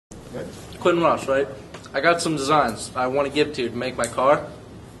Quentin Ross, right? I got some designs I want to give to you to make my car.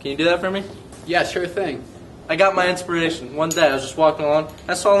 Can you do that for me? Yeah, sure thing. I got my inspiration. One day I was just walking along,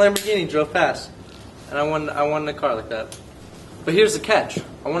 I saw a Lamborghini drove past, and I wanted a car like that. But here's the catch.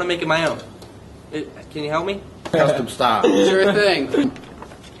 I want to make it my own. Can you help me? Custom style. Sure thing.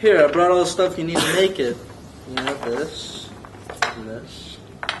 Here, I brought all the stuff you need to make it. You know, this, and this,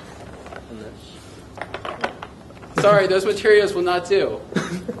 and this. Sorry, those materials will not do.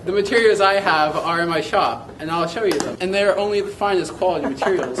 The materials I have are in my shop, and I'll show you them. And they're only the finest quality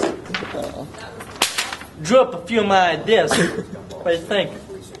materials. Drew up a few of my ideas. What do you think?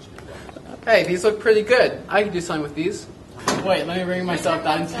 Hey, these look pretty good. I can do something with these. Wait, let me bring myself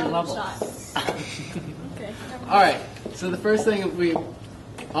down to your level. Alright, so the first thing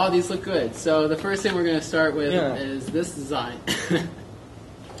all these look good. So the first thing we're going to start with is this design.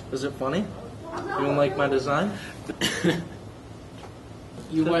 Is it funny? You don't like my design?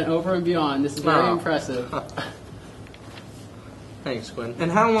 You went over and beyond. This is very impressive. Thanks, Quinn.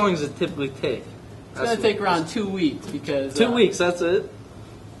 And how long does it typically take? It's going to take around 2 weeks because... 2 weeks, that's it?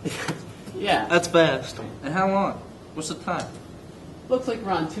 Yeah. That's fast. And how long? What's the time? Looks like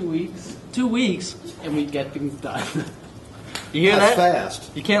around 2 weeks. 2 weeks? And we get things done. You hear That's that?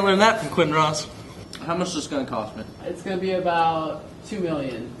 fast. You can't learn that from Quentin Ross. How much is this going to cost me? It's going to be about $2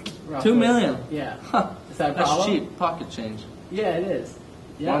 million. Roughly. $2 million? Yeah. Huh. Is that a That's problem? cheap. Pocket change. Yeah, it is.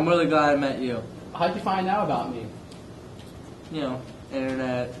 Yeah. Well, I'm really glad I met you. How'd you find out about me? You know,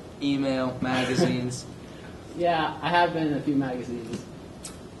 internet, email, magazines. Yeah, I have been in a few magazines.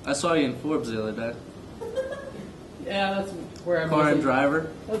 I saw you in Forbes the other day. Yeah, that's where Car and driver.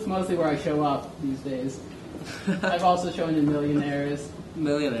 That's mostly where I show up these days. I've also shown in Millionaires.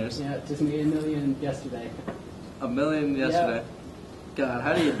 Millionaires. Yeah, just made $1 million yesterday. $1 million yesterday. God,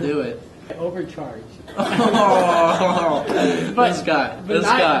 how do you do it? I overcharge. Oh, this guy. But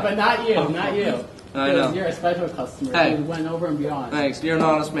not you, not you. I know. You're a special customer. Hey. You went over and beyond. Thanks. You're an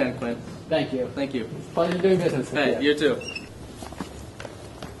honest man, Quinn. Thank you. Thank you. It's a pleasure doing business with Hey, you. you too.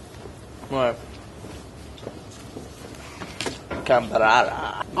 What?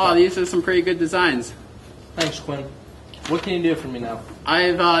 Cambrera. Oh, these are some pretty good designs. Thanks, Quinn. What can you do for me now?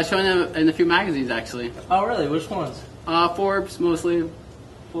 I've shown them in a few magazines, actually. Oh, really? Which ones? Forbes, mostly.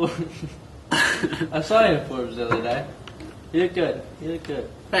 I saw you in Forbes the other day. You look good. You look good.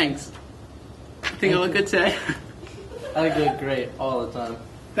 Thanks. Think I look good today? I look good great all the time.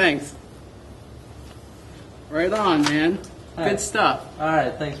 Thanks. Right on, man. All right. Good stuff. All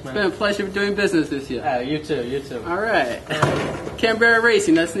right, thanks, man. It's been a pleasure doing business with you. Yeah, you too, you too. All right. Cambrera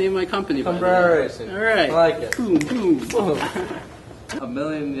Racing, that's the name of my company. by the way. Cambrera Racing. All right. I like it. Boom, boom. $1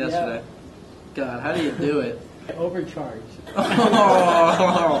 million yesterday. God, how do you do it? I overcharge.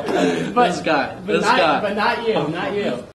 Oh, this guy. But not you, not you.